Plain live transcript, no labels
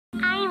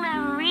I'm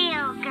a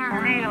real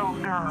girl.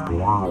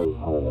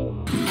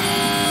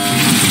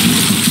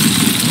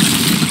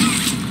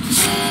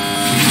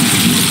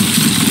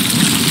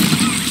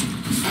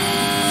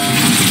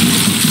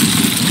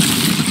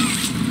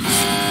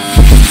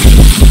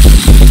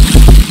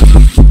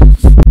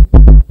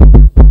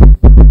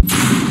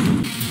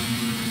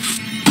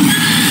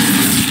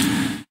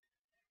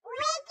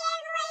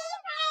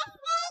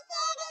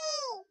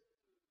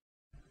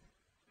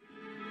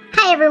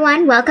 Hi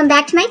everyone, welcome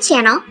back to my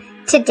channel.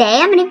 Today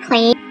I'm going to be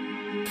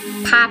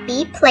playing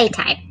Poppy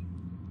Playtime.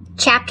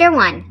 Chapter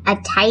 1, A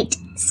Tight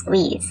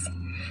Squeeze.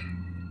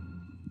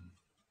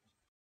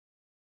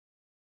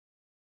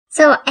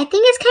 So I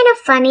think it's kind of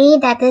funny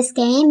that this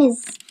game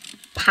is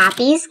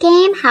Poppy's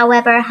game.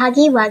 However,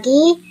 Huggy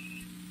Wuggy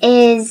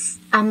is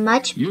a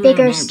much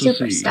bigger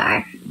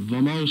superstar.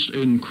 The most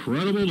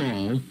incredible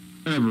doll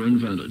ever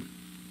invented.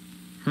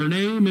 Her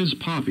name is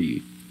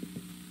Poppy,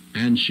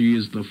 and she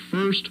is the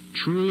first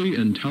truly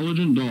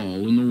intelligent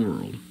doll in the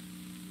world.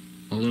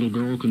 A little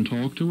girl can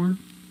talk to her.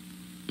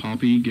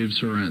 Poppy gives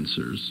her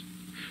answers.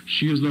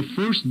 She is the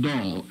first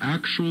doll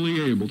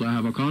actually able to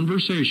have a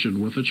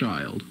conversation with a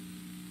child.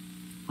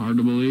 Hard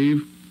to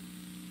believe?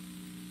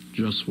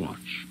 Just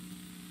watch.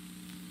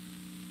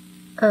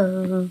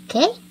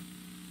 Okay.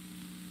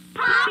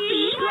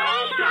 Poppy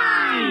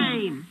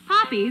Playtime!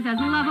 Poppy's as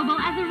lovable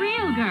as a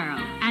real girl,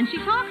 and she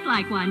talks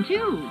like one,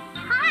 too.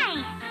 Hi,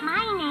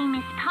 my name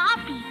is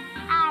Poppy.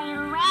 I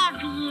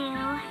love you.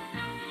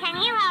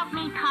 Can you help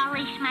me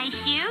polish my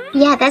shoes?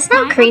 Yeah, that's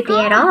not creepy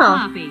at all.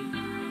 Poppy.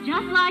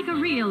 Just like a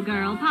real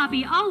girl,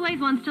 Poppy always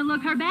wants to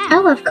look her best.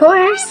 Oh, of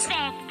course.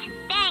 Perfect.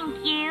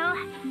 Thank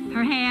you.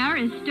 Her hair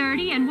is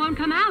sturdy and won't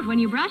come out when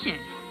you brush it,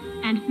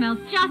 and smells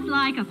just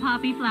like a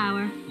poppy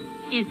flower.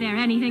 Is there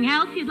anything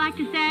else you'd like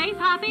to say,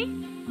 Poppy?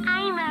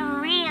 I'm a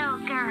real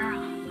girl.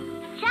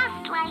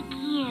 Just like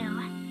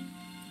you.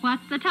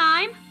 What's the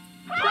time?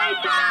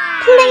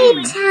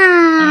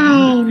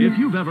 Playtime! If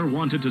you've ever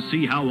wanted to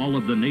see how all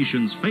of the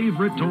nation's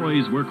favorite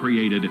toys were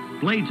created,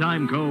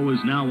 Playtime Co. is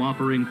now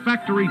offering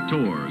factory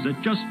tours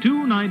at just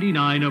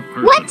 $2.99 a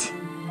person. What?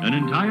 An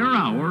entire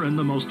hour in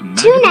the most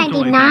magical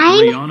toy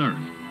factory $2.99? on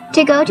Earth.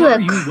 To go to What a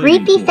are you creepy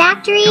waiting for?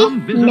 factory?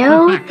 Come visit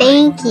No, the factory.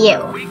 thank you.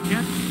 We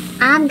can't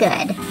I'm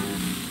good.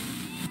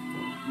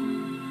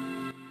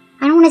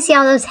 I don't want to see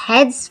all those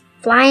heads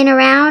flying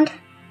around.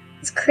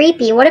 It's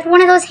creepy. What if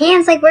one of those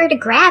hands were to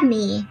grab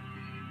me?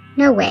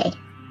 No way.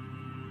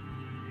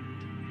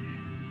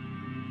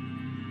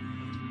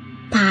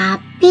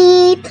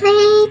 Poppy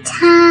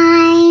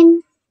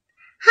Playtime.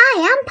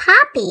 Hi, I'm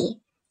Poppy.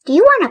 Do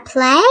you want to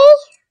play?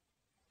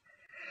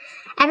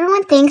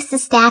 Everyone thinks the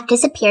staff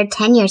disappeared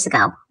 10 years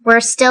ago. We're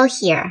still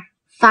here.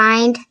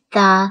 Find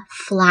the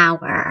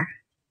flower.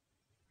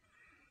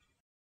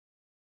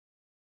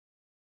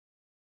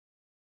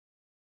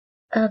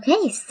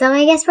 Okay, so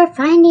I guess we're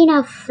finding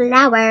a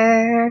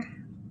flower.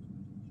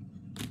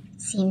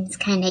 Seems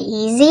kind of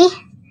easy.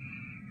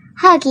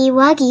 Huggy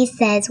Wuggy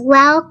says,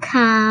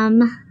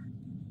 welcome.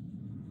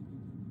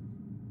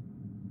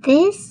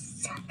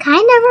 This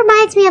kind of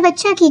reminds me of a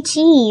Chuck E.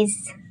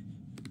 Cheese.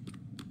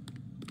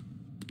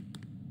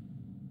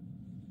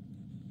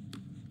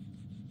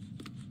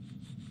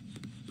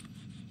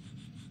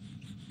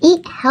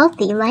 Eat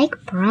healthy like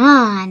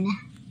Braun.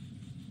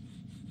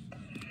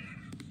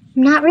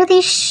 I'm not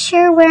really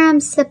sure where I'm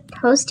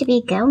supposed to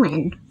be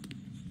going.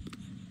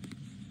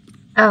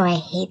 Oh, I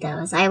hate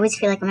those. I always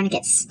feel like I'm gonna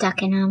get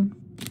stuck in them.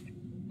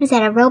 Is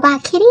that a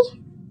robot kitty?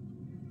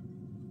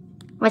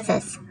 What's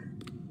this?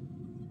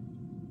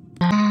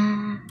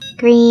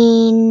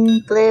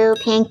 Green, blue,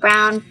 pink,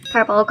 brown,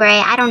 purple, gray.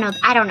 I don't know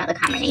the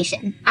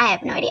combination. I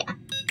have no idea.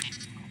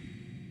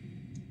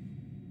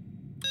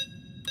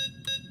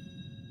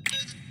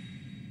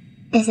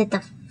 Is it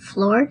the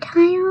floor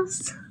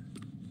tiles?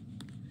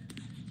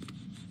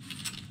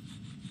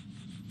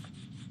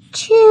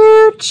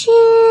 Choo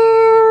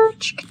choo.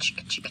 Chicka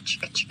chicka chicka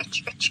chicka chicka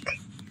chicka chicka.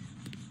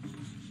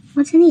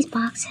 What's in these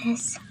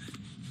boxes?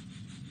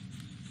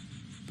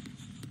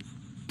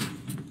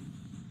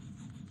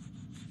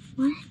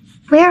 What?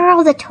 Where are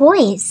all the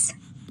toys?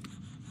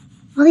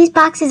 All these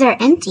boxes are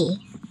empty.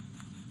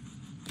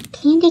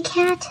 Candy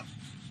cat?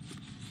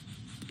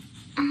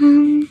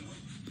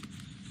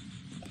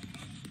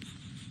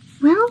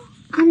 Well,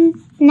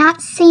 I'm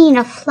not seeing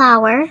a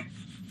flower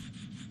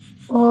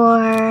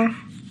or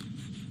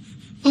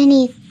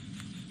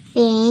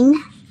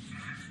anything.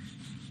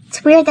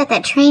 It's weird that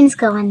that train's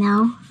going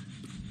though.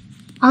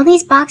 All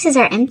these boxes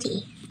are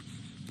empty.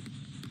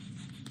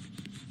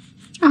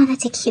 Oh,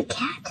 that's a cute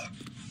cat.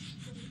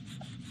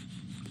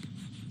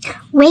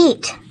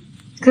 Wait!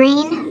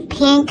 Green,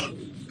 pink,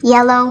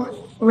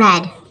 yellow,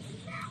 red.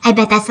 I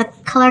bet that's the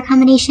color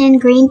combination.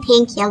 Green,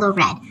 pink, yellow,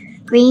 red.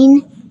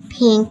 Green,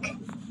 pink,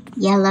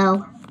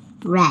 yellow,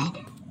 red.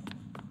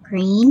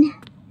 Green.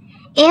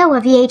 Ew,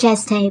 a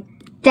VHS tape.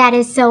 That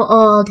is so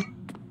old.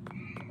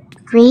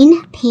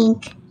 Green,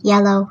 pink,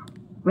 yellow,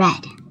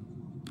 red.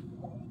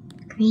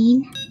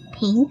 Green,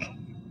 pink,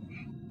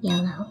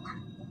 yellow,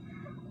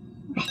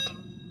 red.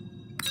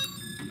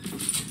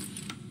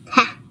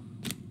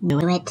 Knew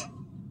it.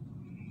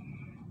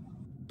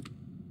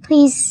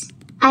 Please,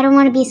 I don't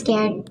want to be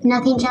scared.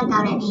 Nothing jump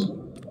out at me.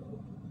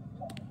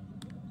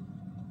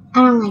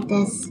 I don't like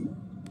this.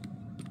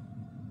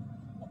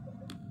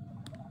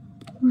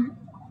 What?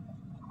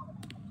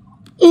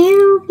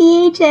 Ew,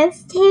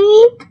 VHS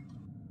tape?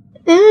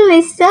 Ooh,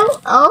 it's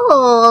so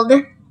old.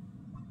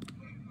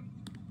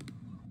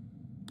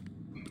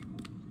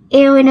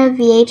 Ew, in a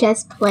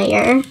VHS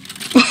player.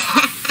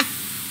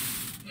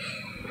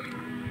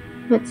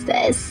 What's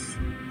this?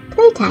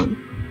 Playtime.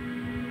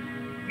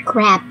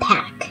 Grab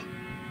pack.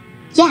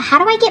 Yeah, how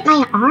do I get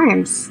my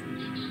arms?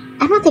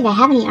 I don't think I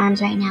have any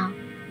arms right now.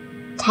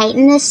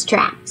 Tighten the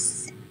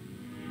straps.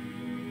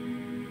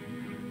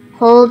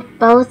 Hold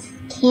both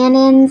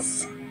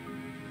cannons.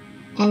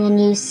 And then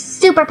use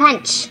super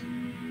punch.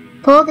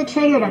 Pull the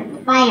trigger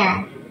to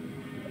fire.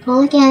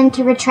 Pull again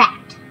to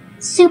retract.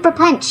 Super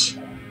punch.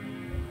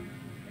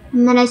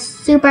 I'm gonna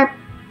super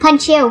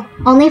punch you.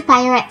 Only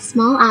fire at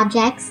small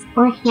objects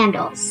or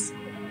handles.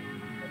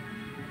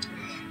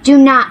 Do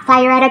not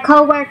fire at a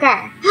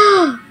coworker.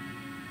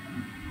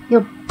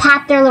 You'll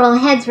pop their little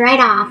heads right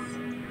off.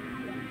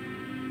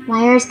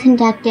 Wires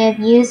conductive,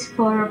 used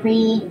for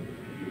rewiring.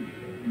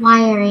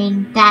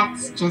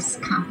 That's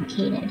just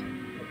complicated.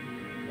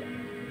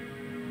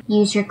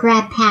 Use your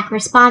grab pack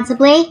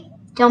responsibly.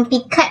 Don't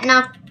be cutting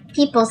off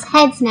people's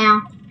heads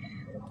now.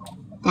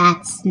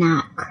 That's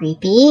not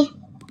creepy.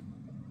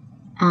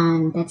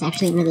 That's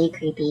actually really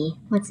creepy.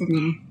 What's in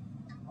there?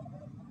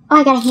 Oh,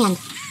 I got a hand.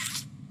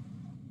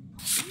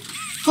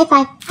 High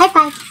five. High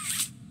five.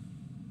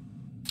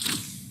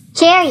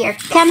 Chair, you're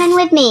coming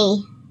with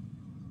me.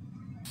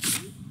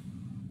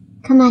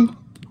 Come on.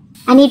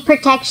 I need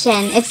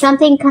protection. If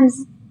something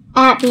comes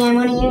at me, I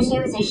want to use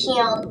you as a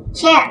shield.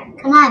 Chair,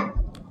 come on.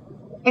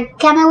 You're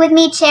coming with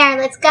me, Chair.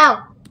 Let's go.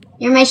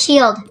 You're my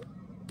shield.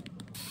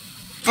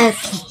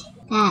 Okay,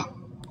 that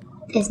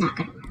is not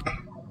gonna work.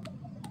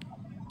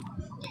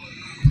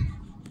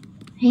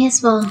 I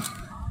guess we'll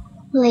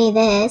play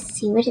this,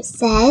 see what it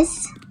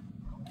says.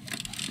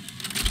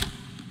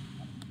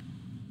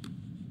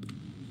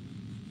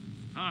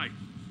 Hi,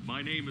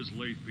 my name is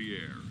Leith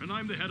Pierre, and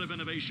I'm the head of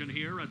innovation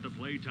here at the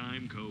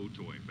Playtime Co.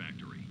 Toy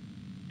Factory.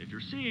 If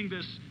you're seeing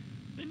this,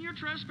 then you're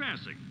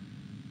trespassing.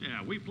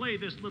 Yeah, we play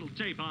this little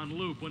tape on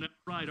loop whenever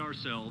we pride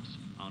ourselves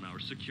on our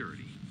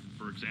security.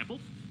 For example,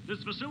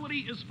 this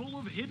facility is full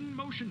of hidden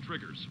motion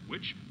triggers,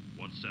 which,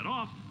 once set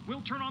off,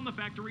 will turn on the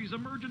factory's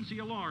emergency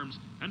alarms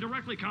and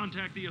directly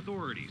contact the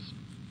authorities.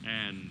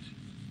 And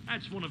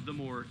that's one of the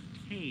more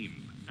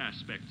tame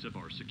aspects of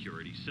our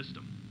security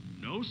system.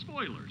 No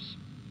spoilers.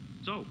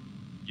 So,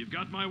 you've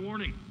got my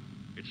warning.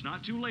 It's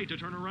not too late to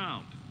turn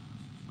around.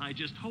 I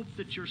just hope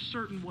that you're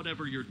certain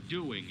whatever you're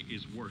doing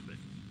is worth it.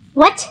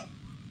 What?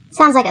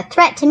 Sounds like a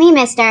threat to me,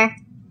 mister.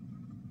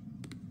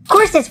 Of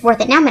course it's worth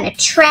it. Now I'm gonna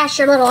trash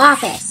your little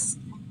office.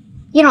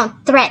 You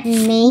don't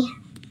threaten me.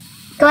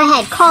 Go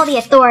ahead, call the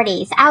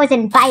authorities. I was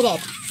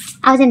invited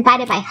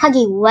by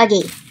Huggy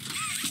Wuggy.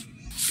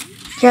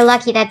 You're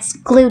lucky that's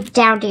glued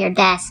down to your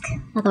desk.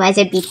 Otherwise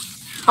it'd be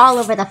all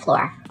over the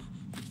floor.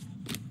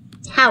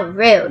 How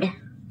rude.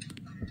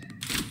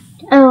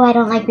 Oh, I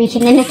don't like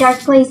reaching into dark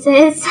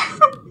places.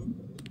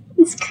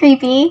 It's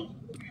creepy.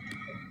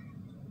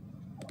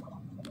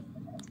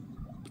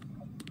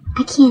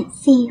 I can't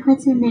see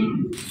what's in there.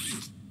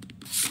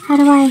 How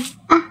do I...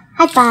 Ah,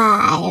 high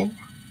five.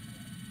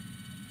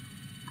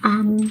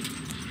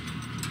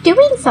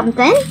 Doing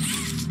something.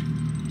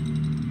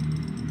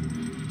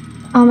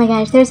 Oh my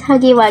gosh, there's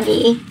Huggy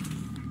Wuggy.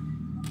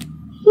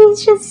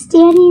 He's just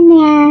standing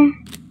there,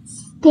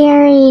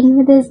 staring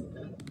with his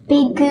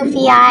big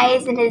goofy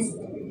eyes and his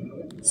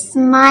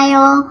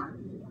smile.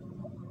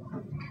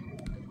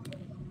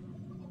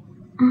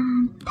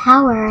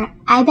 Power.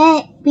 I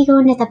bet we go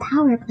into the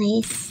power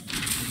place.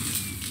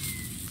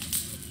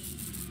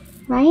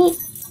 Right?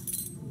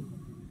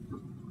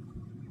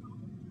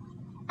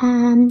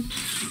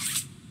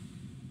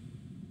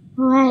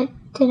 What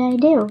did I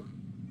do?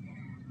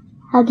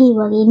 Huggy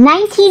Wuggy.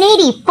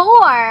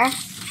 1984?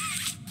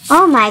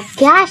 Oh my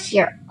gosh,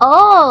 you're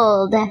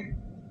old.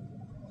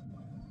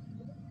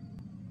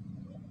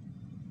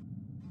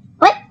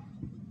 What?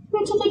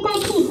 Where'd you get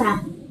that key from?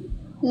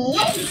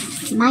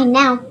 Yes, mine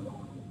now.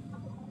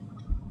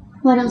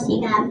 What else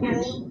you got for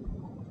me?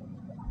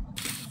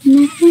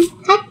 Nothing.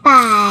 High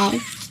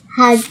five.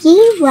 Huggy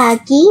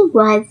Wuggy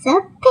was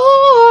a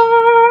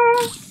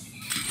bear.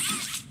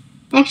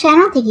 Actually, I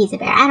don't think he's a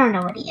bear. I don't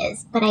know what he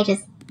is, but I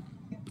just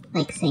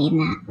like saying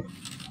that.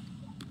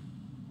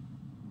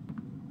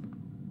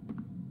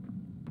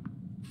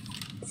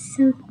 It's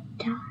so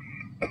dark.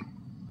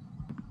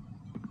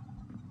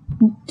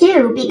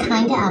 Do be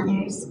kind to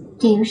others.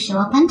 Do show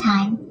up on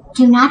time.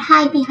 Do not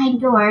hide behind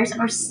doors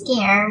or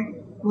scare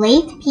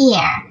Leith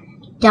Pierre.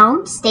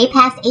 Don't stay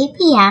past 8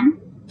 p.m.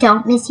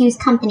 Don't misuse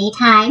company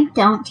time.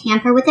 Don't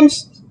tamper with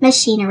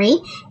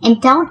machinery.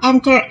 And don't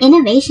enter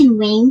Innovation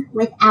Wing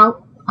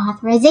without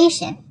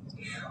authorization.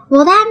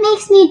 Well, that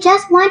makes me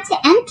just want to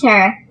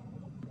enter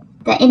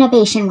the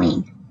Innovation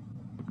Wing.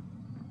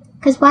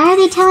 Because why are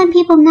they telling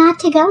people not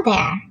to go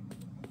there?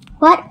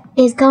 What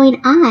is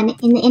going on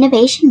in the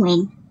innovation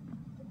wing?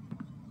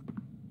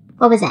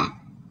 What was that?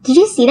 Did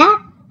you see that?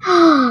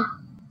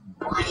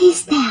 What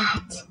is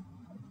that?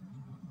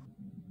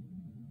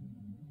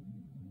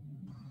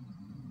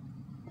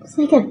 It's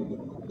like a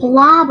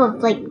blob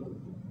of like,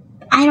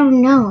 I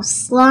don't know,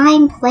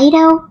 slime,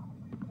 Play-Doh?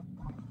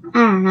 I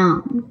don't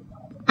know.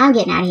 I'm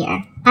getting out of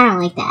here. I don't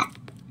like that.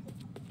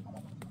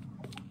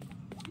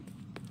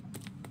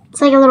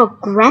 It's like a little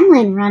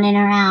gremlin running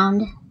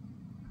around.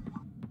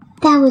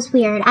 That was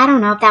weird. I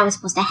don't know if that was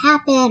supposed to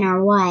happen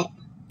or what.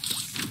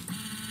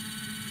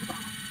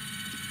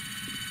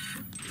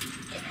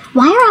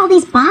 Why are all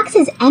these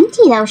boxes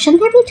empty though?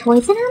 Shouldn't there be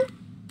toys in them?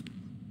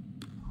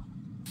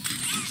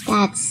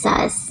 That's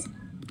sus.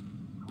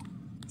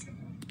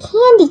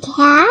 Candy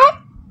cat?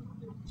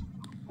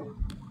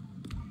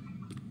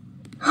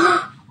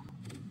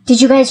 Did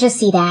you guys just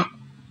see that?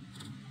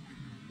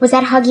 Was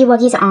that Huggy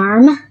Wuggy's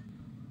arm?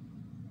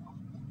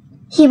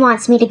 He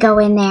wants me to go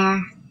in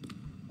there.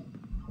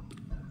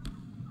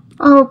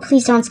 Oh,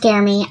 please don't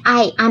scare me.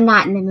 I'm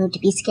not in the mood to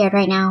be scared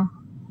right now.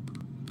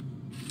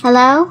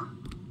 Hello?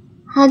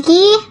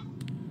 Huggy?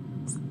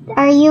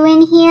 Are you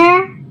in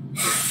here?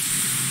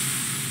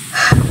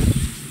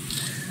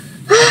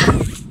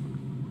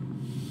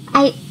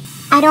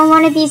 I don't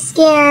want to be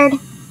scared.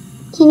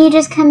 Can you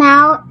just come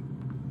out?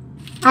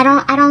 I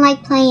don't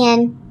like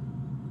playing.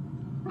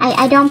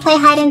 I don't play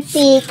hide and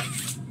seek.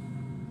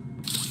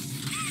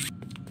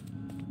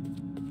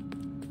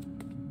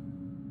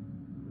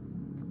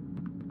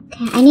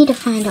 Okay, I need to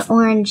find an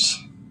orange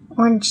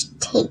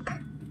tape.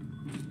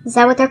 Is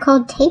that what they're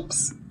called?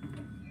 Tapes?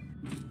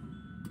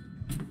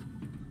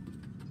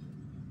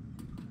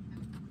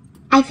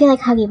 I feel like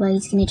Huggy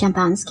Wuggy's gonna jump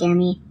out and scare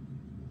me.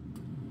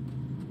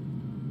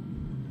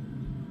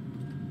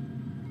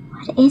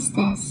 What is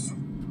this?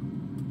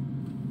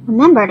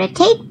 Remember to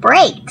take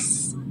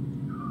breaks.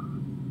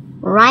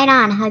 Right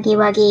on, Huggy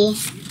Wuggy.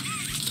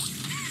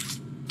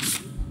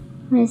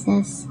 What is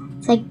this?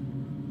 It's like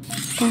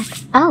stuck.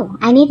 Oh,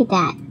 I needed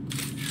that.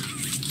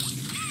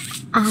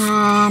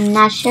 I'm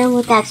not sure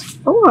what that's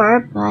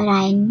for, but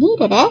I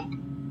needed it.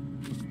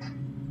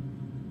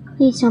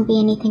 Please don't be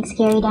anything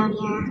scary down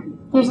here.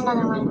 There's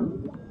another one.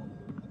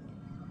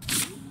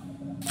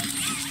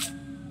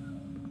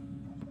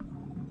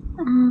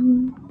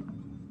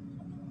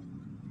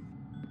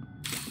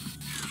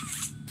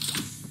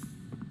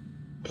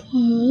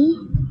 Okay.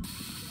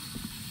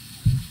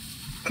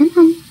 Come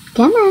on,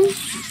 come on.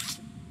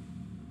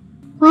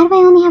 Why do I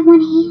only have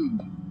one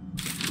hand?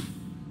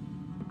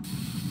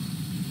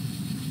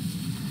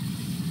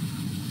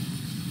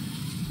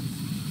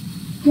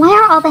 Why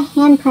are all the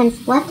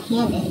handprints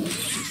left-handed?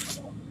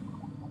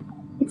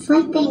 It's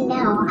like they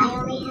know I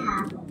only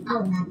have a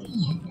left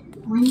hand.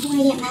 When do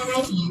I get my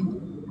right hand?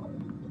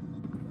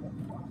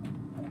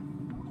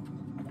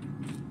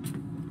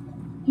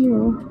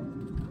 Ew.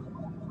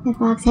 That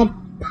box had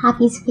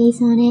Poppy's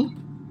face on it.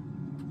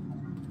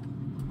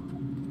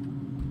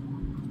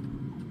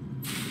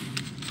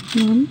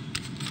 One,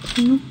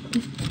 two,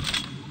 three.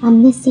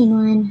 I'm missing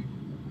one.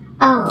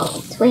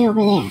 Oh, it's way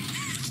over there.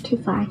 Too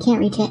far, I can't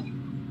reach it.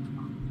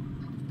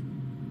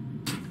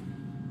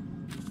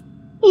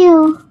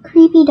 Ew,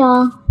 creepy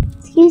doll.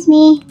 Excuse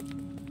me.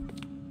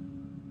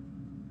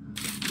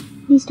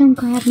 Please don't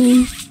grab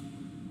me.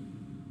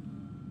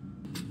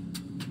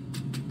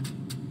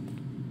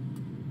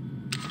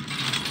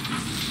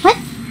 What?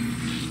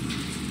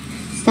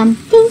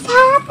 Something's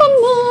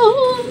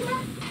happening.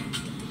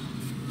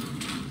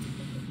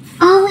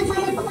 Oh, it's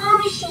like a claw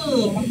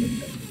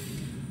machine.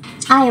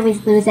 I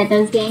always lose at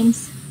those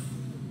games.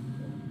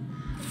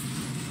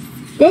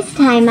 This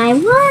time I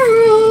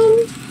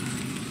won.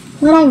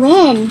 What'd I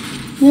win?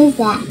 What is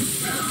that?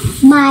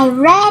 My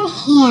red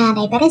hand.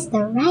 I bet it's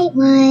the right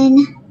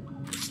one.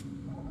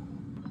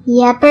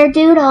 Yepper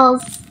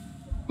doodles.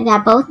 I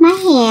got both my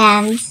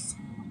hands.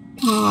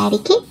 Patty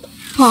cake,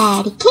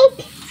 patty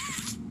cake.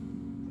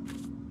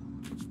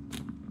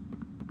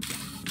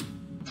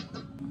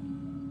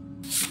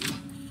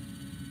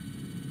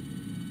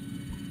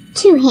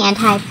 Two-hand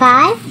high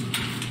five.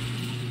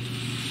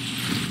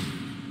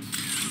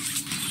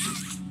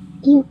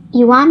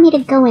 You want me to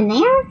go in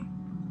there?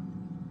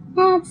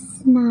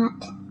 That's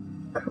not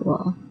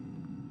cool.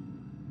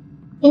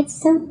 It's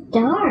so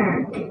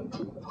dark.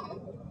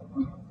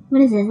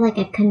 What is this, like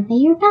a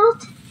conveyor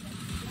belt?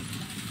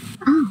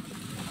 Oh.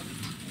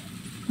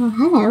 Well,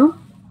 hello.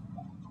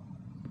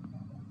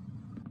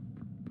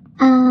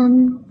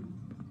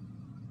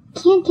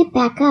 Can't get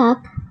back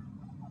up.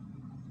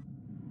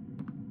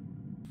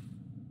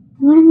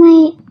 What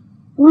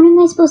am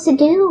I supposed to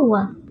do?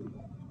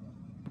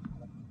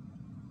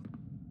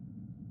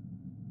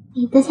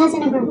 Wait, this has a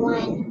number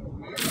 1.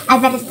 I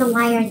bet it's the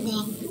wire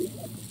thing.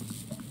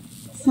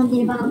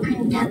 Something about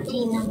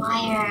conducting the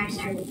wires,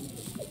 or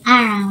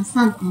I don't know,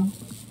 something.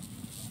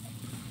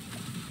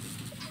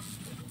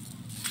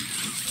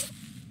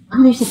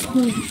 Oh, there's a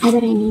pull. I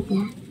bet I need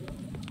that.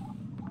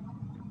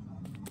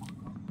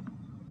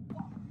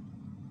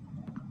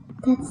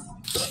 That's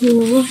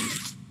 2.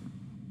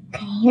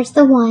 Okay, here's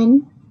the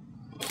 1.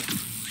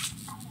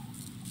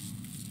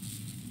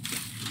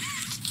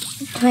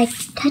 Do I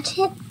touch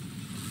it?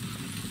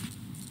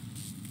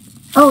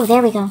 Oh,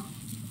 there we go.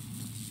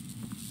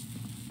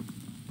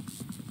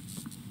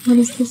 What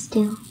does this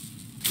do?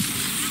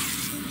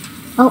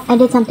 Oh, I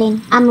did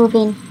something. I'm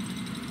moving.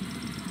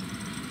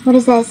 What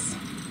is this?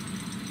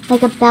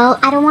 Like a bell?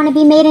 I don't want to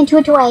be made into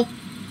a toy.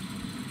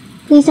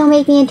 Please don't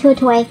make me into a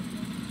toy.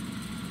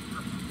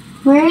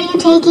 Where are you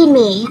taking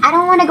me? I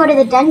don't want to go to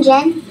the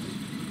dungeon.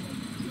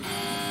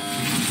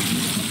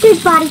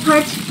 There's body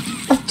parts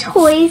of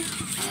toys.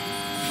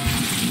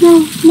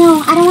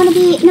 No, I don't want to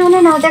be... No,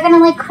 they're gonna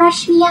like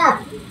crush me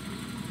up.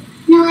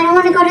 No, I don't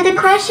want to go to the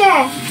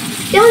crusher.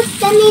 Don't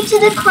send me to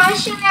the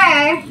crusher.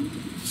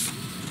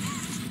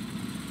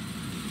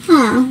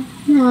 Oh,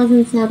 that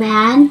wasn't so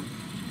bad.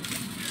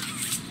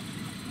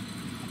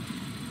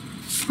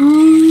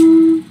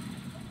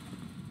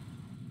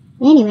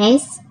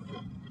 Anyways.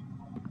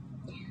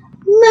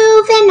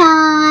 Moving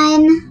on.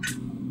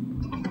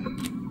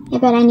 I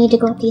bet I need to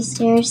go up these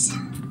stairs.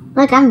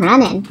 Look, I'm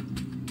running.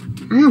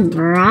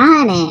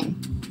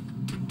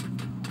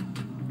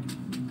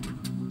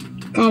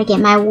 Gotta get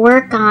my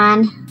work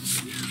on.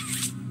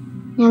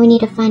 Now we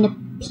need to find a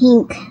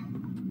pink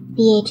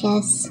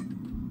VHS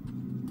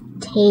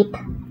tape.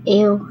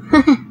 Ew.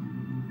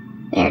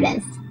 There it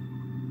is.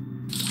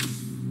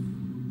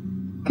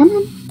 Come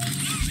on.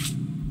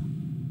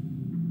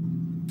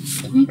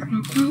 Can I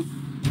grab that?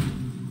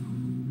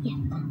 Yep.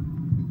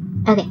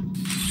 Okay.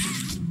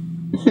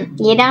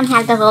 You don't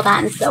have to hold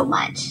on so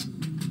much.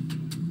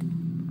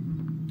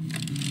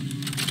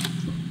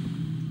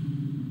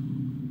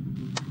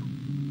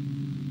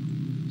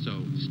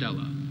 So,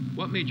 Stella,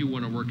 what made you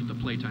want to work at the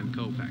Playtime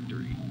Co.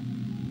 factory?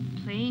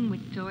 Playing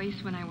with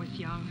toys when I was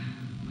young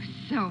was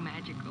so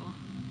magical.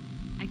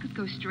 I could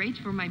go straight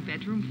from my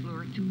bedroom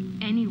floor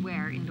to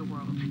anywhere in the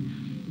world.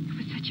 It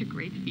was such a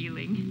great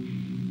feeling.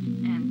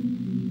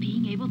 And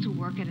being able to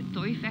work at a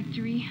toy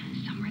factory,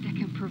 somewhere that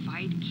can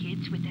provide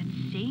kids with that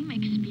same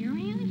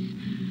experience,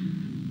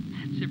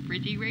 that's a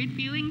pretty great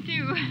feeling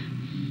too.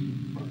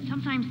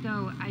 Sometimes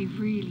though, I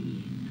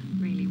really,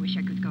 really wish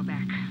I could go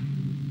back.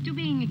 To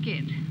being a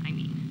kid, I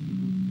mean.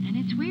 And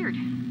it's weird,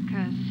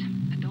 because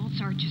adults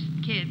are just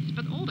kids,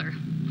 but older.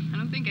 I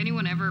don't think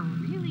anyone ever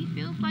really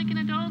feels like an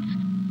adult.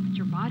 But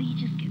your body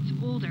just gets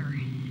older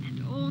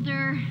and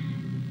older,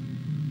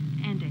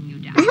 and then you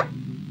die.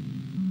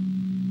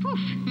 Poof!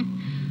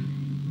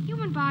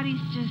 Human bodies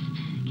just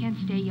can't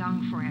stay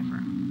young forever.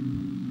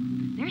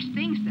 There's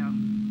things, though.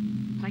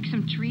 Like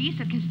some trees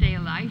that can stay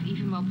alive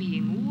even while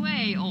being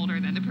way older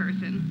than the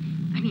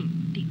person. I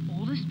mean, the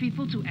oldest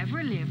people to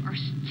ever live are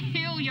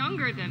still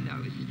younger than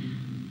those.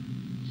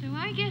 So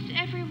I guess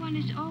everyone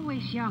is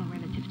always young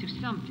relative to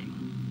something.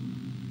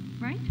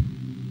 Right?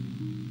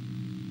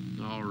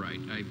 All right,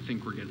 I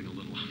think we're getting a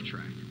little off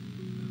track.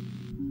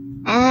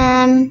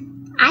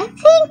 I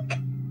think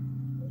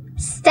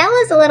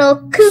Stella's a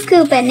little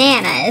cuckoo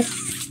bananas.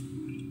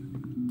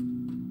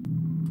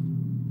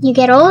 You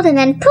get old and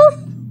then poof,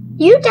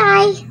 you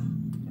die.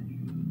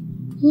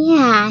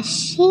 Yeah,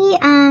 she's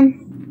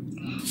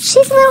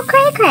a little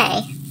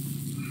cray-cray.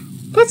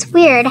 That's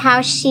weird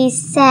how she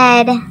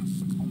said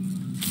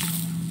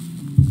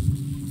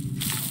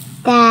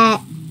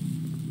that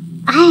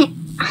I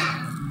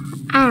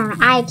don't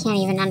know, I can't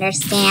even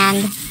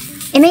understand.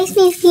 It makes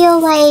me feel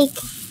like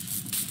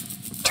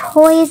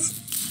toys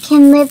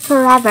can live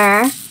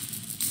forever.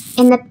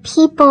 And the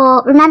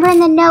people, remember in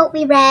the note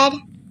we read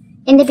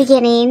in the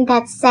beginning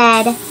that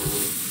said,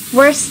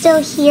 we're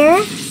still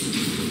here?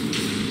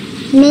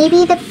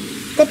 Maybe the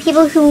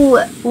people who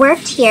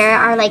worked here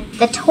are like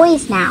the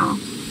toys now.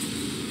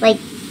 Like,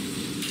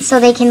 so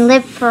they can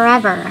live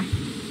forever.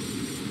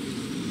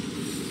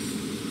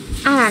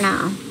 I don't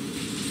know.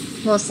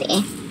 We'll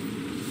see.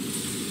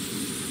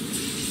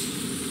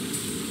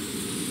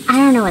 I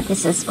don't know what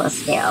this is supposed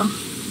to do.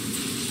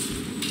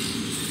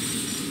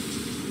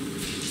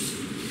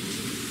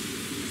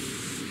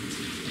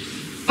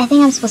 I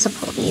think I'm supposed to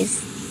pull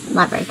these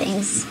lever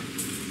things.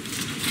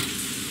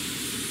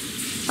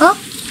 Oh!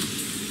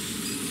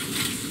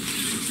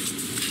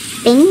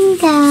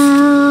 Bingo!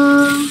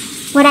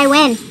 What'd I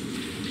win?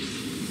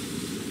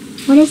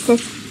 What is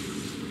this?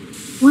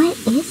 What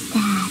is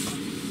that?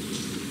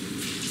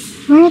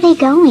 Where are they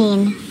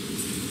going?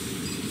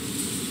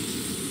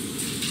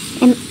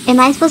 Am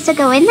I supposed to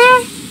go in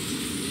there?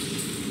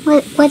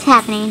 What's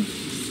happening?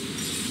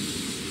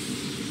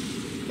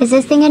 Is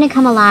this thing gonna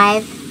come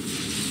alive?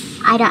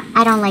 I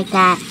don't like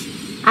that.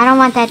 I don't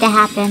want that to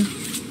happen.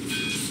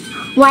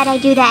 Why'd I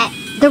do that?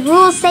 The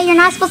rules say you're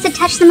not supposed to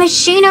touch the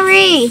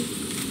machinery.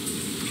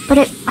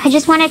 But I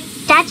just want to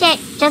touch it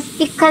just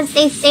because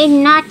they say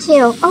not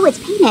to. Oh, it's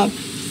painted.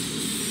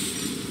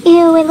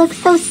 Ew, it looks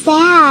so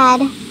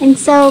sad and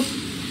so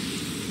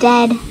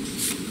dead.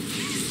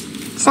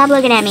 Stop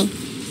looking at me.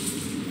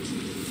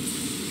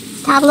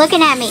 Stop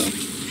looking at me.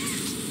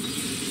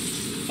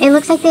 It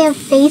looks like they have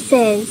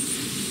faces.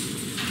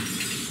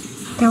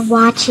 They're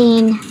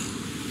watching.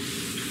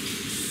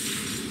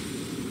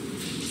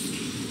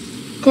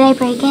 Did I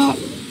break it?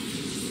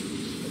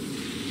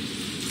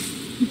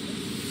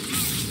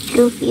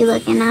 Goofy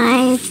looking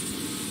eyes.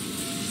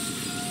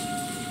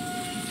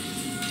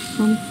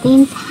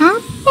 Something's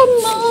happening.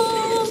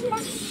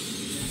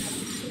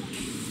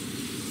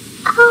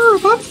 Oh,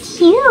 that's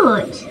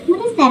cute.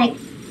 What is that?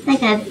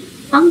 Like a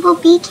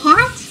bumblebee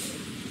cat?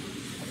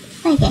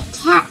 Like a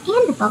cat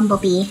and a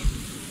bumblebee.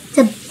 It's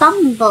a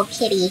bumble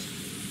kitty.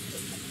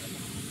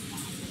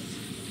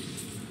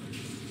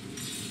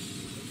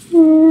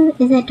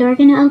 Is that door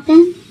gonna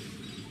open?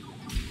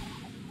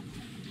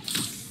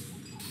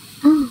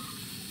 Oh.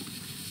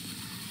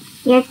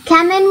 You're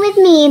coming with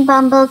me,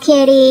 Bumble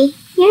Kitty.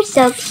 You're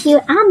so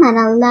cute. I'm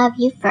gonna love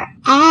you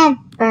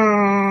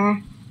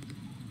forever.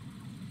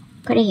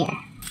 Put it here.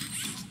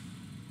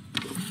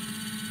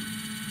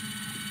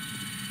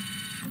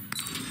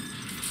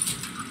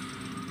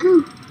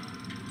 Oh,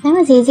 that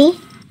was easy.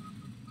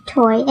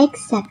 Toy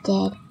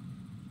accepted.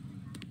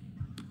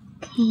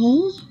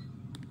 Okay.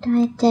 Do I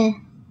have to...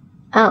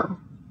 Oh.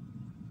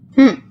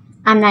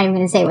 I'm not even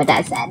gonna say what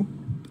that said.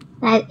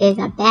 That is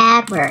a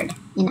bad word.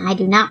 And I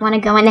do not want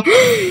to go in there.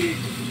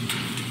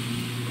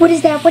 What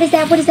is that? What is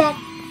that? What is that?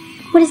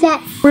 What is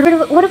that? What do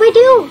I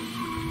do?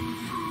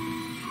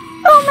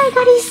 Oh my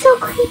god, he's so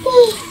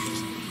creepy.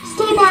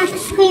 Stay back,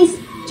 please.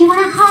 Do you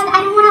want a hug?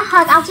 I don't want a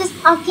hug.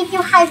 I'll give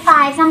you high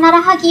fives. I'm not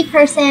a huggy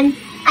person.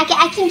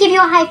 I can give you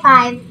a high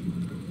five.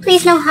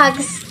 Please, no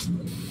hugs.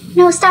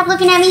 No, stop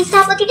looking at me.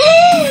 Stop looking.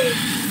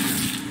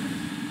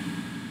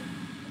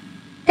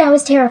 That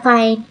was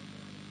terrifying.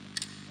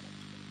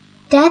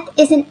 Death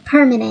isn't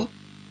permanent.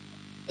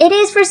 It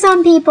is for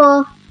some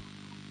people.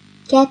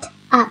 Get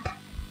up.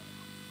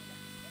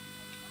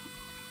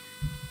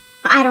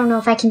 I don't know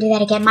if I can do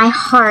that again. My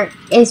heart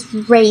is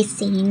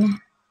racing.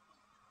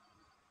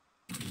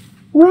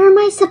 Where am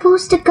I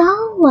supposed to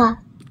go?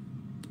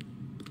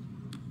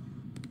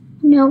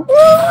 No. Ooh,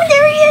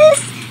 there he is!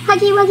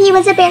 Huggy Wuggy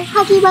was a bear.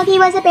 Huggy Wuggy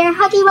was a bear.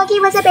 Huggy Wuggy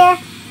was a bear.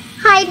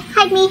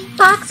 Hide me.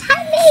 Fox,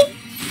 hide me.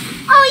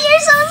 Oh, you're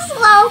so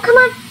slow. Come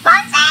on.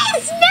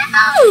 Foxes,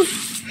 no!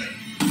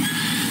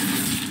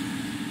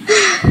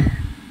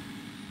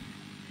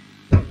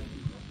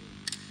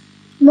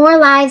 More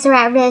lives are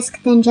at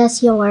risk than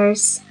just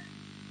yours.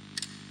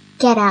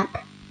 Get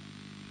up.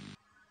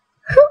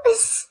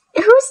 Who's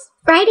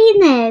writing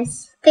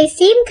this? They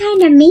seem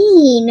kind of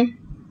mean.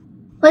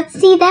 Let's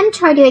see them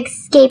try to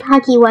escape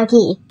Huggy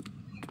Wuggy.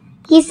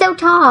 He's so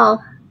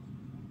tall.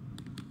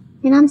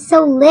 And I'm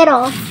so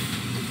little.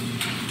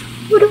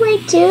 What do I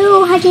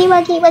do? Huggy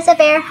Wuggy was a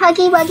bear.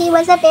 Huggy Wuggy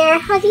was a bear.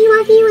 Huggy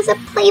Wuggy was a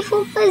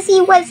playful fuzzy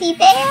wuzzy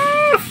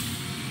bear.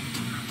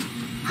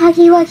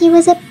 Huggy Wuggy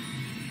was a...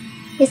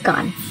 He's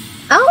gone.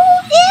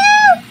 Oh,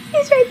 ew!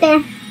 He's right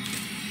there.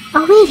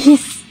 Oh wait,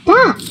 he's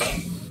stuck.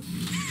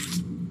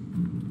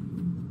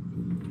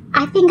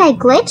 I think I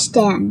glitched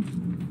him.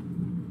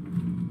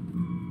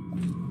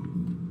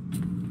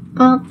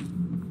 Well,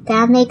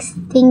 that makes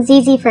things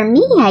easy for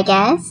me, I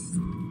guess.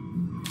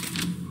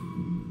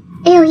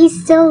 Ew,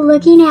 he's still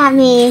looking at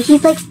me.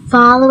 He's like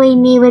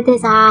following me with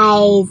his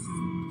eyes.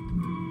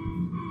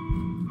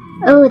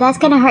 Oh, that's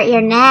gonna hurt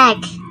your neck.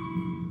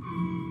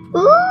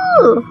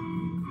 Ooh!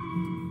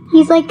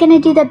 He's like gonna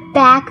do the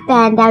back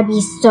bend. That would be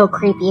so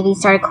creepy if he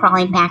started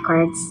crawling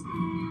backwards.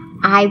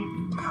 I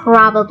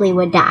probably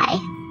would die.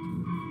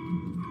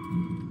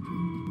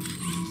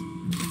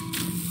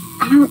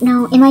 I don't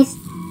know.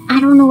 I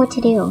don't know what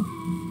to do.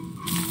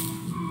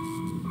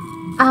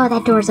 Oh,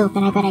 that door's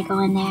open. I bet I go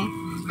in there.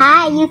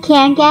 Hi, you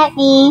can't get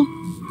me.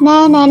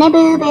 Na na na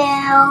boo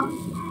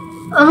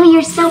boo. Oh,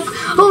 you're so...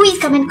 Oh, he's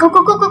coming. Go,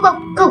 go, go, go, go.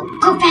 Go,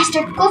 go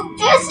faster. Go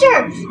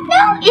faster.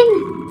 No,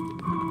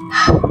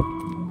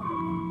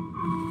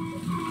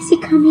 Is he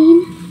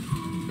coming?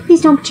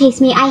 Please don't chase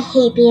me. I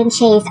hate being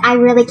chased. I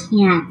really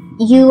can't.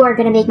 You are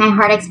gonna make my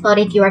heart explode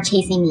if you are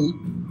chasing me.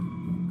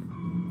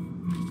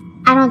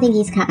 I don't think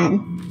he's coming.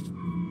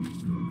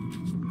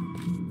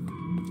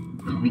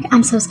 Oh my god,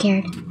 I'm so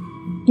scared.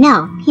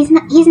 No, he's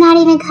not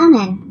even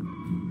coming.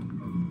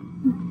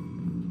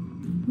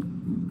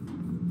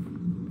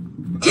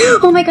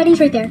 Oh my god, he's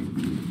right there.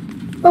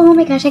 Oh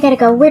my gosh, I gotta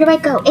go. Where do I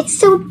go? It's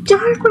so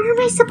dark. Where am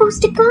I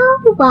supposed to go?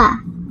 Oh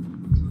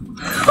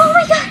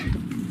my god.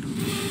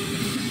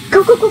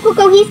 Go, go, go, go,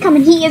 go. He's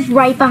coming. He is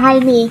right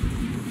behind me.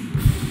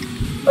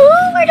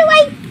 Oh, where do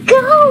I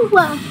go?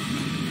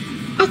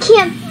 I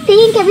can't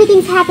think.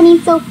 Everything's happening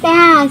so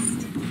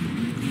fast.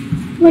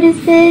 What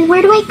is this?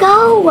 Where do I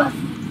go?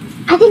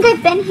 I think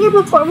I've been here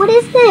before. What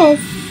is this?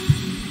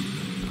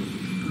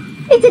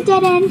 It's a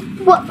dead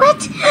end. What?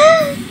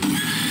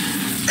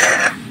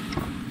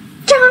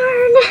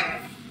 Darn.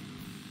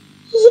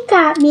 He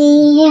got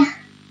me.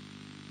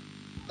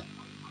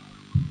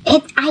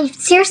 I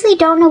seriously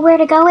don't know where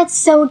to go. It's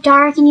so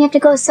dark and you have to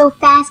go so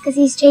fast because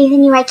he's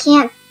chasing you. I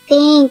can't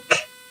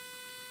think.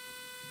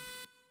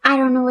 I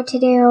don't know what to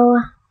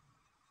do.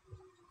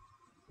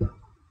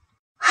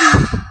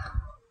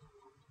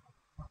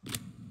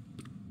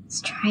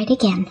 Let's try it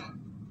again.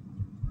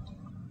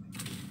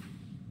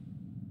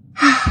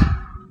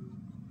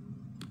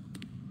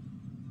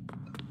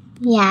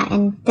 Yeah,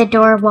 and the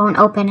door won't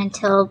open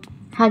until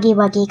Huggy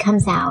Wuggy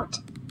comes out.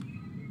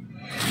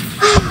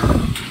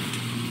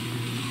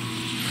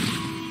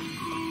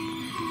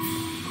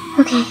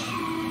 Okay.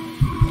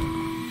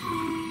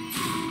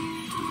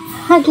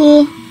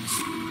 Huggy,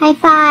 high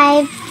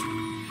five.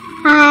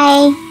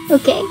 Hi.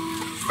 Okay.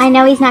 I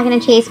know he's not going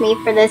to chase me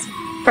for this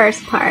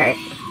first part.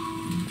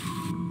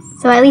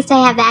 So at least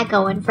I have that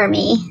going for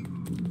me.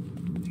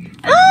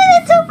 Oh,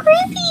 that's so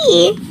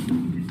creepy!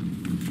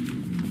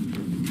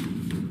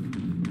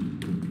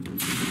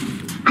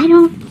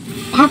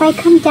 Have I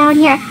come down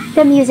here?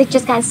 The music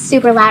just got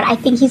super loud. I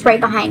think he's right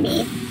behind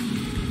me.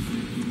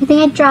 I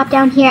think I dropped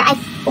down here.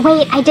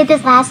 Wait, I did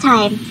this last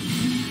time.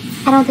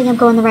 I don't think I'm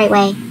going the right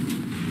way.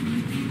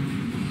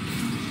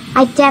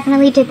 I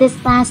definitely did this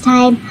last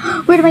time.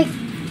 Where do I...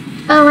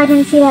 Oh, I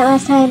didn't see that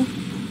last time.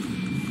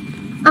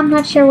 I'm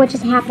not sure what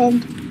just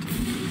happened.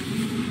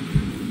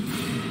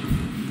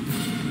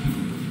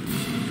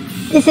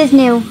 This is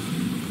new.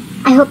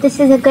 I hope this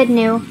is a good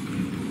new.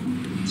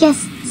 Yes,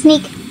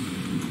 sneak.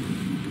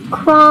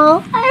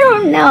 Crawl. I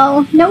don't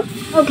know. Nope.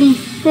 Okay,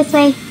 this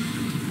way.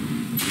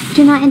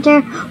 Do not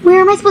enter.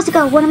 Where am I supposed to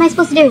go? What am I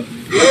supposed to do?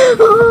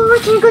 Oh,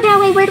 I can't go that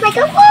way. Where do I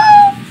go?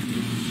 Oh!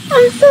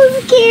 I'm so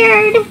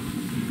scared.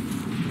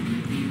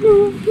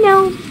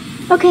 No.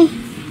 Okay,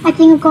 I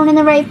think I'm going in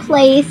the right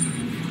place.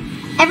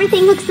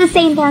 Everything looks the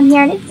same down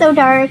here and it's so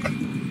dark.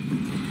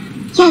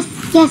 Yes,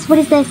 what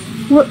is this?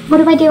 What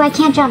do I do? I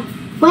can't jump.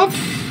 What?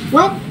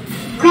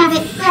 Grab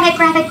it.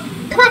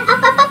 Come on,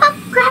 up.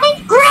 Grab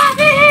it.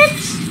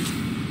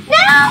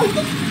 No!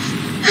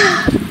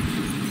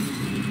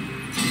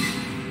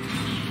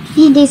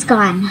 Andy's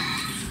gone.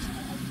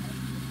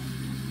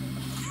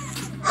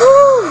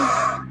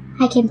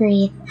 I can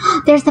breathe.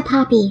 There's the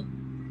poppy.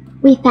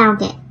 We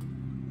found it.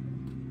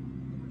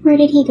 Where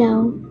did he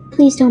go?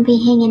 Please don't be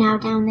hanging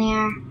out down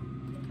there.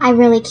 I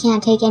really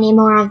can't take any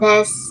more of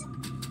this.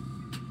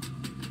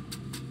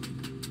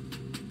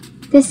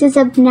 This is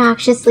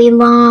obnoxiously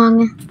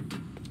long.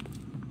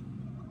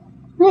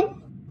 What?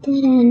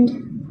 Dead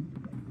end.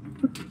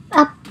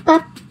 Up.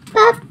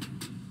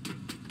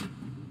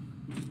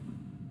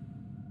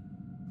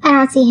 I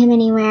don't see him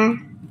anywhere.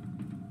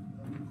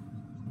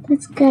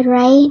 That's good,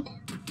 right?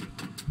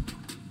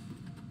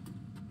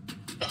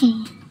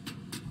 Okay.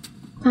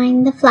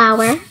 Find the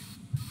flower.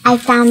 I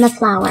found the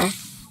flower.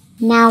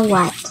 Now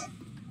what?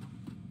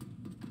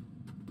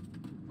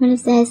 What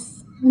is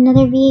this?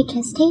 Another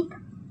VHS tape?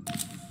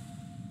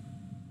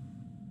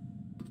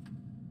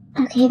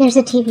 Okay, there's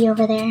a TV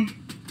over there.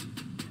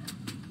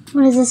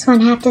 What does this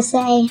one have to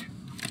say?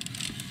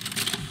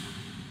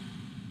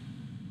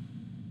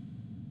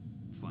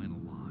 Final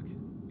log.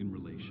 In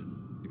relation.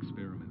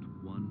 Experiment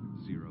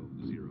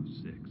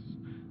 1006.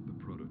 The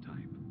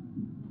prototype.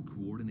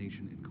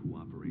 Coordination and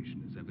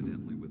cooperation is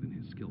evidently within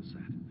his skill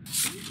set. The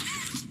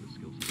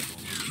skill set of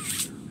all other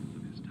experiments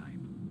of his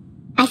type.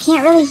 I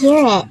can't really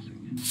hear it.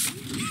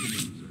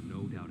 These are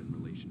no doubt in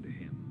relation to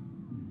him.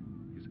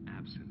 His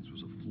absence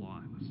was a flaw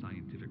in the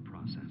scientific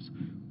process,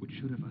 which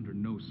should have under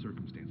no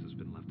circumstances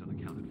been left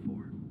unaccounted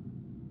for.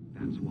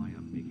 That's why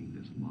I'm making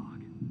this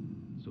log,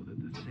 so that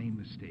the same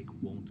mistake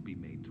won't be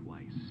made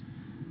twice.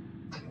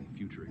 Any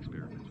future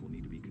experiments will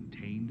need to be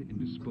contained and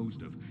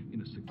disposed of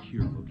in a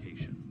secure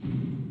location.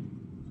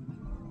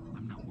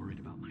 I'm not worried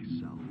about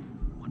myself.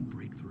 One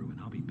breakthrough and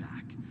I'll be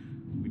back.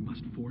 We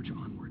must forge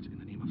onwards in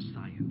the name of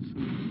science,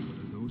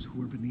 whether those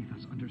who are beneath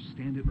us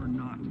understand it or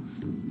not.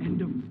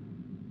 End of...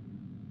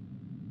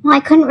 Well,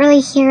 I couldn't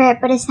really hear it,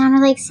 but it sounded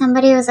like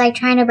somebody was like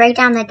trying to break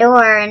down the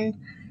door, and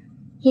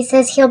he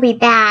says he'll be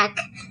back,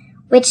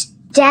 which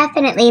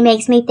definitely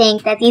makes me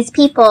think that these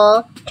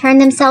people turn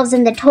themselves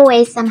into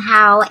toys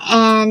somehow,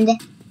 and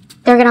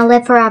they're gonna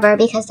live forever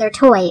because they're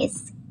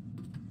toys.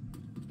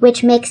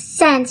 Which makes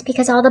sense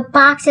because all the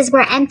boxes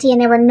were empty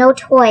and there were no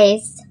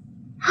toys.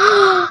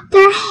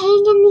 They're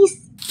hanging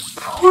these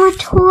poor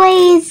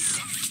toys.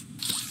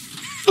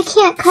 I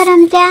can't cut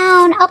them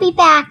down. I'll be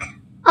back.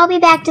 I'll be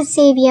back to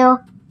save you.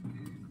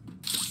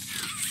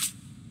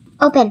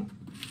 Open.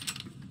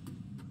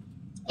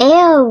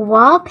 Ew,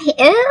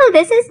 wallpaper. Ew,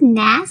 this is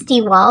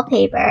nasty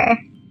wallpaper.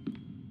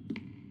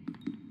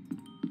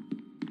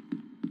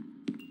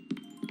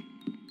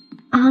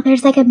 Oh,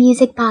 there's like a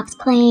music box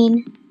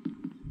playing.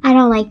 I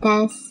don't like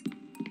this.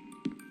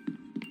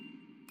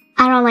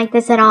 I don't like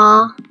this at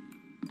all.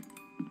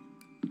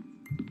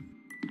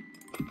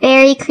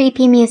 Very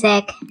creepy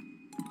music.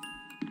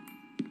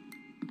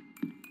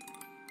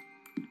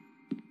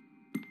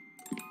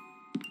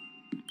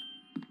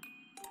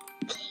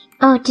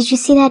 Oh, did you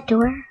see that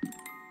door?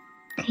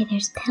 Okay,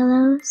 there's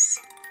pillows.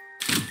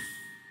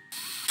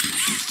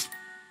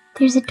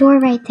 There's a door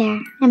right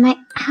there.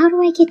 How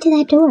do I get to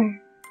that door?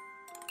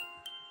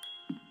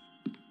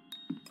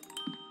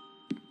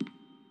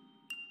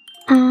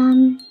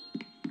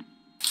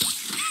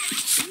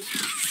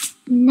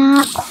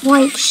 Not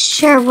quite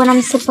sure what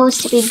I'm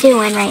supposed to be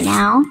doing right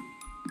now.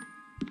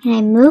 Can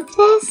I move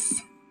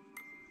this?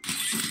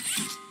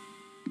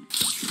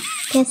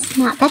 Guess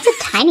not. That's a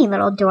tiny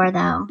little door,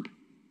 though.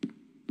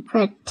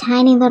 for a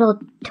tiny little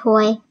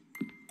toy.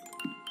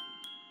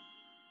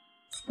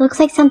 Looks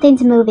like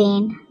something's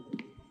moving.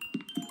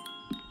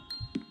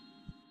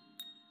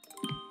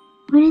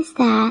 What is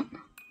that?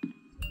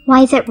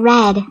 Why is it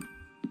red?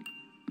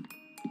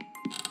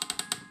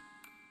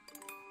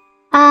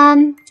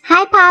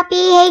 Hi Poppy,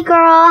 hey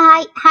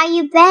girl, how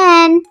you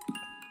been?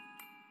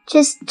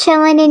 Just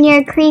chilling in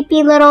your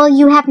creepy little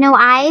you have no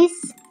eyes?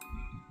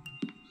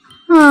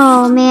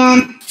 Oh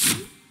man.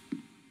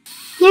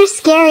 You're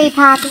scary,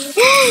 Poppy.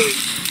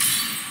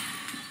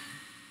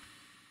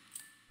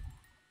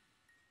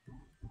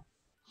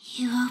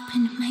 You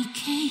opened my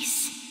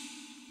case.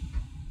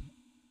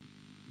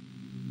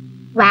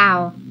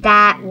 Wow,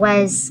 that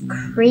was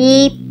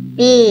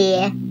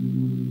creepy.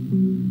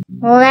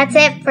 Well, that's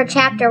it for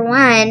chapter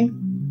 1.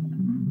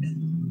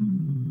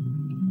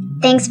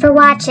 Thanks for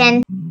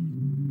watching.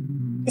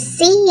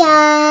 See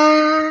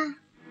ya!